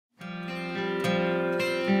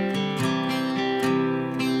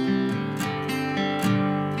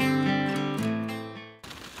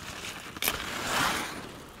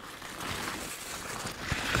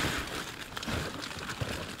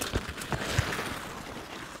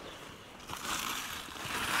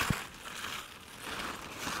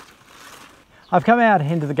I've come out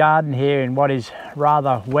into the garden here in what is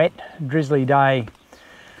rather wet, drizzly day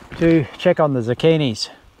to check on the zucchinis.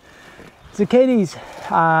 Zucchinis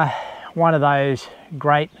are one of those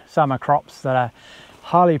great summer crops that are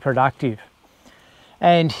highly productive,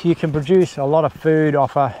 and you can produce a lot of food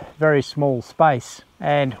off a very small space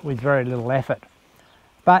and with very little effort.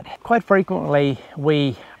 But quite frequently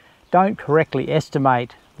we don't correctly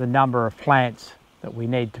estimate the number of plants that we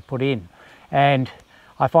need to put in, and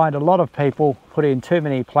I find a lot of people put in too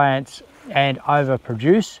many plants and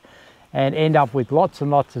overproduce and end up with lots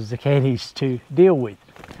and lots of zucchinis to deal with.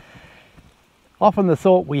 Often the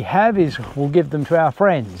thought we have is we'll give them to our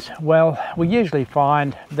friends. Well, we usually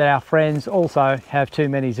find that our friends also have too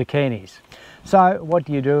many zucchinis. So what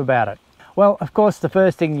do you do about it? Well, of course, the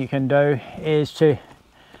first thing you can do is to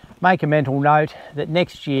make a mental note that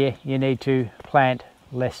next year you need to plant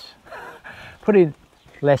less, put in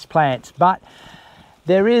less plants. But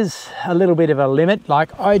there is a little bit of a limit.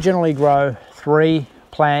 Like, I generally grow 3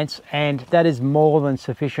 plants, and that is more than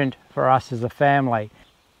sufficient for us as a family.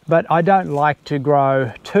 But I don't like to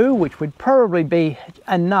grow 2, which would probably be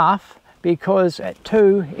enough, because at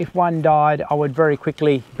 2, if one died, I would very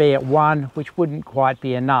quickly be at 1, which wouldn't quite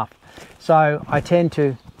be enough. So I tend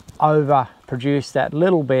to overproduce that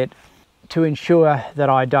little bit to ensure that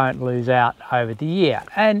I don't lose out over the year.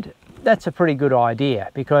 And that's a pretty good idea,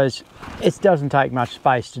 because it doesn't take much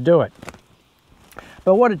space to do it.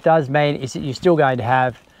 But what it does mean is that you're still going to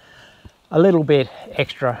have a little bit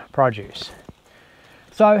extra produce.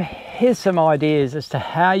 So here's some ideas as to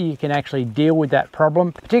how you can actually deal with that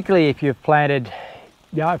problem, particularly if you've planted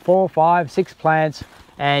 4, 5, 6 plants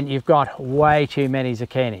and you've got way too many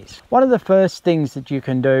zucchinis. One of the first things that you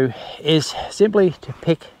can do is simply to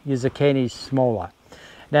pick your zucchinis smaller.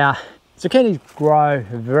 Now, zucchinis grow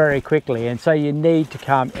very quickly, and so you need to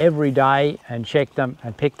come every day and check them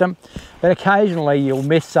and pick them. But occasionally you'll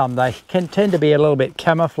miss some. They can tend to be a little bit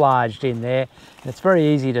camouflaged in there, and it's very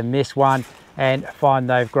easy to miss one and find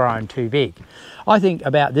they've grown too big. I think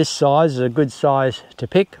about this size is a good size to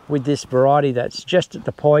pick with this variety that's just at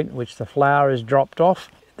the point which the flower is dropped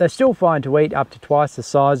off. They're still fine to eat up to twice the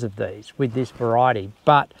size of these with this variety,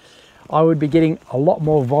 but I would be getting a lot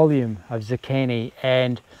more volume of zucchini,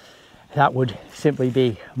 and that would simply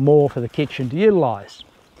be more for the kitchen to utilize.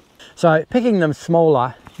 So picking them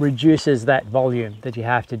smaller reduces that volume that you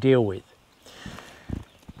have to deal with.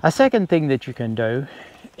 A second thing that you can do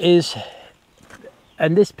is,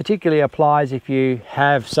 and this particularly applies if you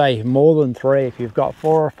have, say, more than 3, if you've got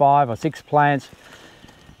 4 or 5 or 6 plants,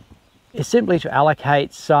 is simply to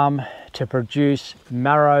allocate some to produce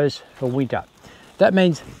marrows for winter. That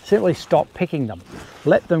means simply stop picking them.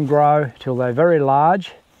 Let them grow till they're very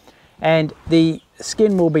large, and the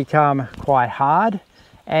skin will become quite hard,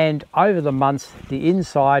 and over the months the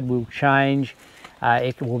inside will change.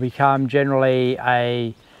 It will become generally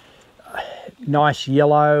a nice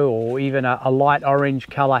yellow or even a light orange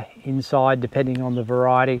color inside, depending on the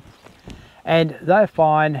variety. And they're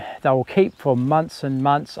fine. They will keep for months and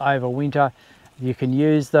months over winter. You can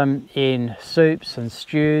use them in soups and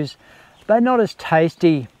stews. They're not as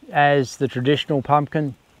tasty as the traditional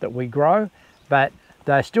pumpkin that we grow, but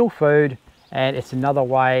they're still food, and it's another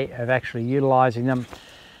way of actually utilizing them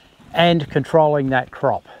and controlling that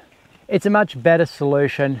crop. It's a much better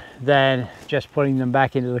solution than just putting them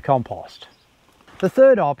back into the compost. The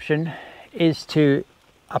third option is to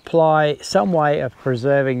apply some way of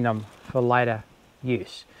preserving them for later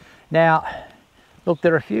use. Now, look,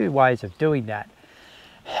 there are a few ways of doing that.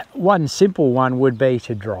 One simple one would be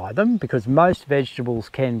to dry them, because most vegetables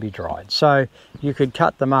can be dried. So you could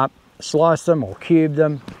cut them up, slice them or cube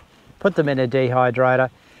them, put them in a dehydrator.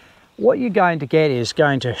 What you're going to get is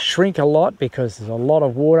going to shrink a lot, because there's a lot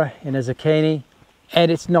of water in a zucchini, and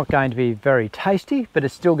it's not going to be very tasty, but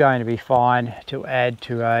it's still going to be fine to add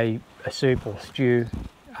to a soup or stew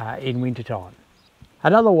in wintertime.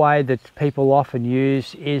 Another way that people often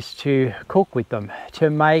use is to cook with them, to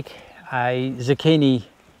make a zucchini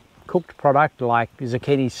cooked product like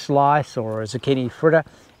zucchini slice or a zucchini fritter,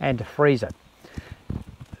 and to freeze it.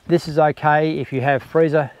 This is okay if you have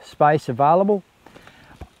freezer space available.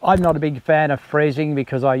 I'm not a big fan of freezing,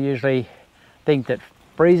 because I usually think that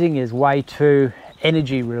freezing is way too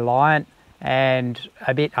energy reliant and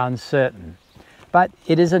a bit uncertain. But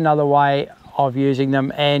it is another way of using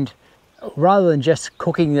them, and rather than just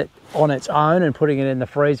cooking it on its own and putting it in the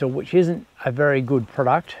freezer, which isn't a very good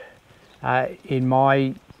product in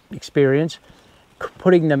my experience,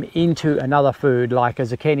 putting them into another food like a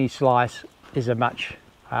zucchini slice is a much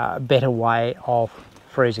better way of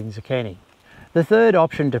freezing zucchini. The third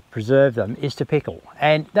option to preserve them is to pickle,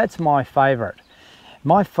 and that's my favorite.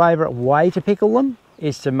 My favourite way to pickle them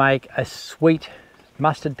is to make a sweet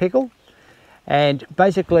mustard pickle. And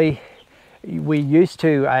basically we're used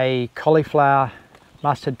to a cauliflower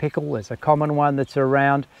mustard pickle. There's a common one that's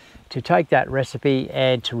around. To take that recipe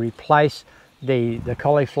and to replace the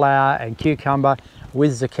cauliflower and cucumber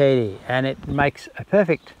with zucchini, and it makes a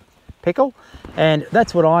perfect pickle. And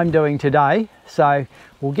that's what I'm doing today. So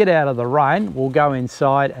we'll get out of the rain, we'll go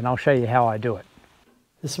inside and I'll show you how I do it.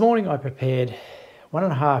 This morning I prepared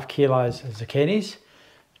 1.5 kilos of zucchinis,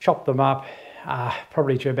 chopped them up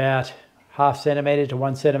probably to about 0.5 centimetre to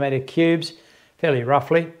 1 centimetre cubes, fairly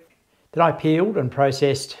roughly. Then I peeled and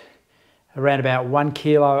processed around about 1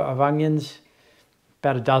 kilo of onions,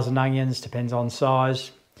 about a dozen onions, depends on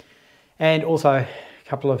size, and also a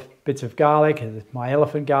couple of bits of garlic, my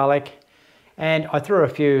elephant garlic, and I threw a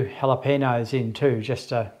few jalapenos in too, just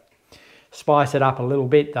to spice it up a little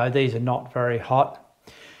bit, though these are not very hot.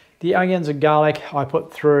 The onions and garlic I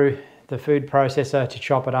put through the food processor to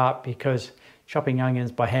chop it up, because chopping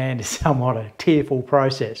onions by hand is somewhat a tearful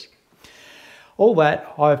process. All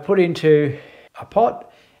that I've put into a pot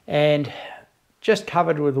and just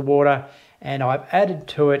covered with the water, and I've added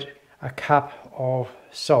to it a cup of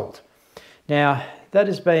salt. Now that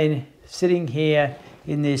has been sitting here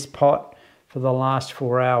in this pot for the last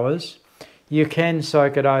 4 hours. You can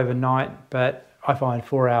soak it overnight, but I find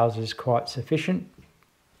 4 hours is quite sufficient,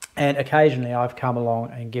 and occasionally I've come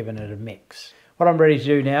along and given it a mix. What I'm ready to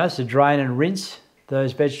do now is to drain and rinse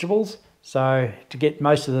those vegetables, so to get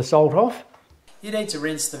most of the salt off. You need to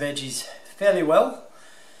rinse the veggies fairly well,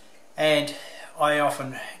 and I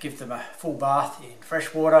often give them a full bath in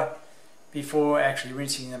fresh water before actually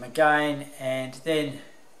rinsing them again, and then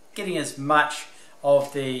getting as much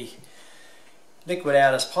of the liquid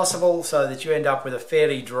out as possible so that you end up with a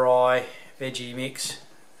fairly dry veggie mix,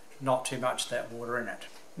 not too much of that water in it.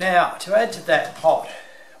 Now to add to that pot,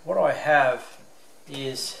 what I have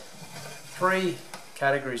is 3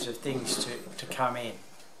 categories of things to come in.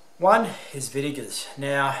 One is vinegars.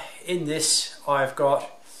 Now in this I've got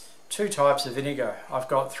 2 types of vinegar. I've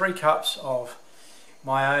got 3 cups of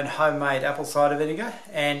my own homemade apple cider vinegar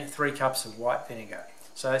and 3 cups of white vinegar.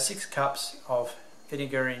 So 6 cups of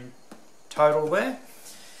vinegar in total there.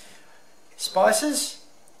 Spices,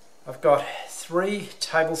 I've got 3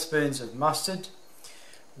 tablespoons of mustard,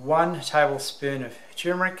 1 tablespoon of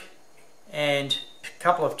turmeric, and a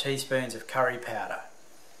couple of teaspoons of curry powder.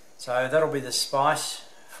 So that'll be the spice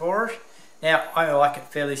for it. Now I like it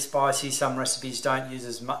fairly spicy. Some recipes don't use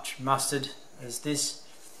as much mustard as this,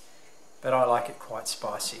 but I like it quite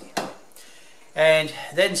spicy. And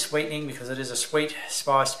then sweetening, because it is a sweet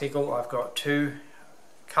spiced pickle, I've got 2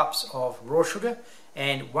 cups of raw sugar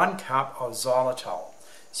and 1 cup of xylitol.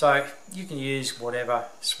 So you can use whatever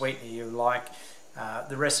sweetener you like.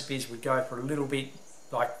 The recipes would go for a little bit,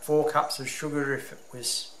 like 4 cups of sugar if it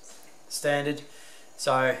was standard.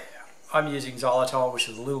 So I'm using xylitol, which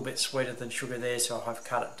is a little bit sweeter than sugar there, so I've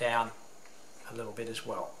cut it down a little bit as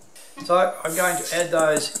well. So I'm going to add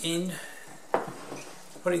those in,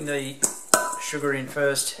 putting the sugar in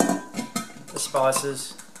first, the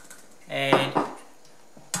spices, and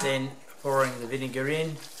then pouring the vinegar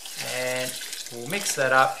in, and we'll mix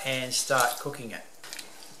that up and start cooking it.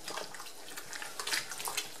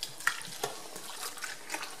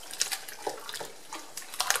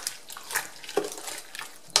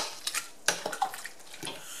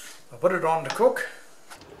 Put it on to cook.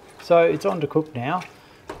 So it's on to cook now,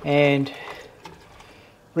 and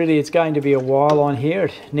really it's going to be a while on here.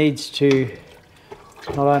 It needs to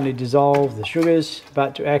not only dissolve the sugars,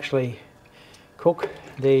 but to actually cook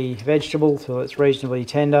the vegetable till it's reasonably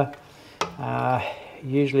tender.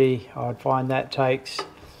 Usually I'd find that takes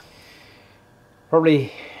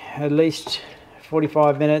probably at least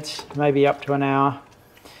 45 minutes, maybe up to an hour,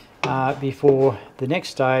 before the next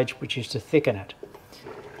stage, which is to thicken it.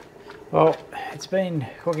 Well, it's been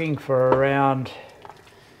cooking for around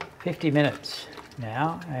 50 minutes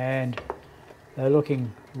now, and they're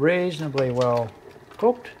looking reasonably well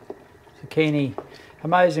cooked. Zucchini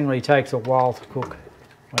amazingly takes a while to cook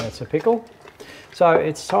when it's a pickle. So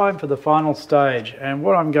it's time for the final stage, and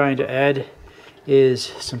what I'm going to add is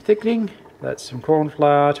some thickening. That's some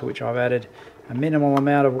cornflour, to which I've added a minimal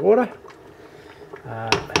amount of water.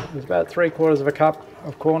 There's about 3/4 of a cup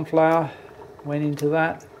of cornflour went into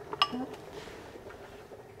that.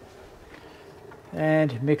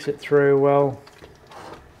 And mix it through well.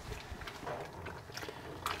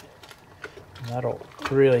 That'll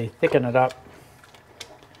really thicken it up.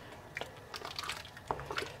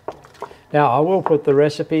 Now I will put the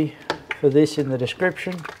recipe for this in the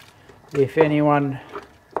description if anyone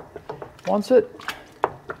wants it.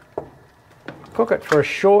 Cook it for a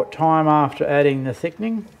short time after adding the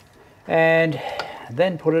thickening, and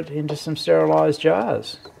then put it into some sterilised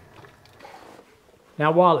jars.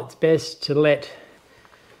 Now, while it's best to let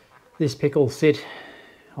this pickle sit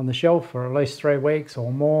on the shelf for at least 3 weeks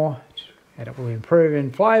or more, and it will improve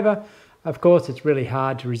in flavour, of course it's really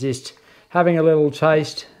hard to resist having a little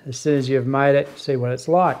taste as soon as you've made it, see what it's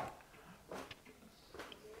like.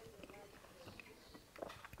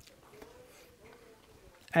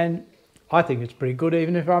 And I think it's pretty good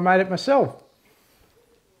even if I made it myself.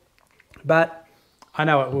 But I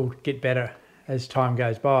know it will get better as time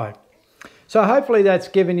goes by. So hopefully that's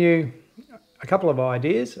given you a couple of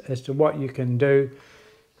ideas as to what you can do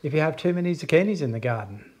if you have too many zucchinis in the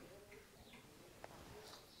garden.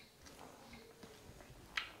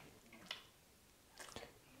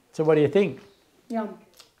 So what do you think? Yum.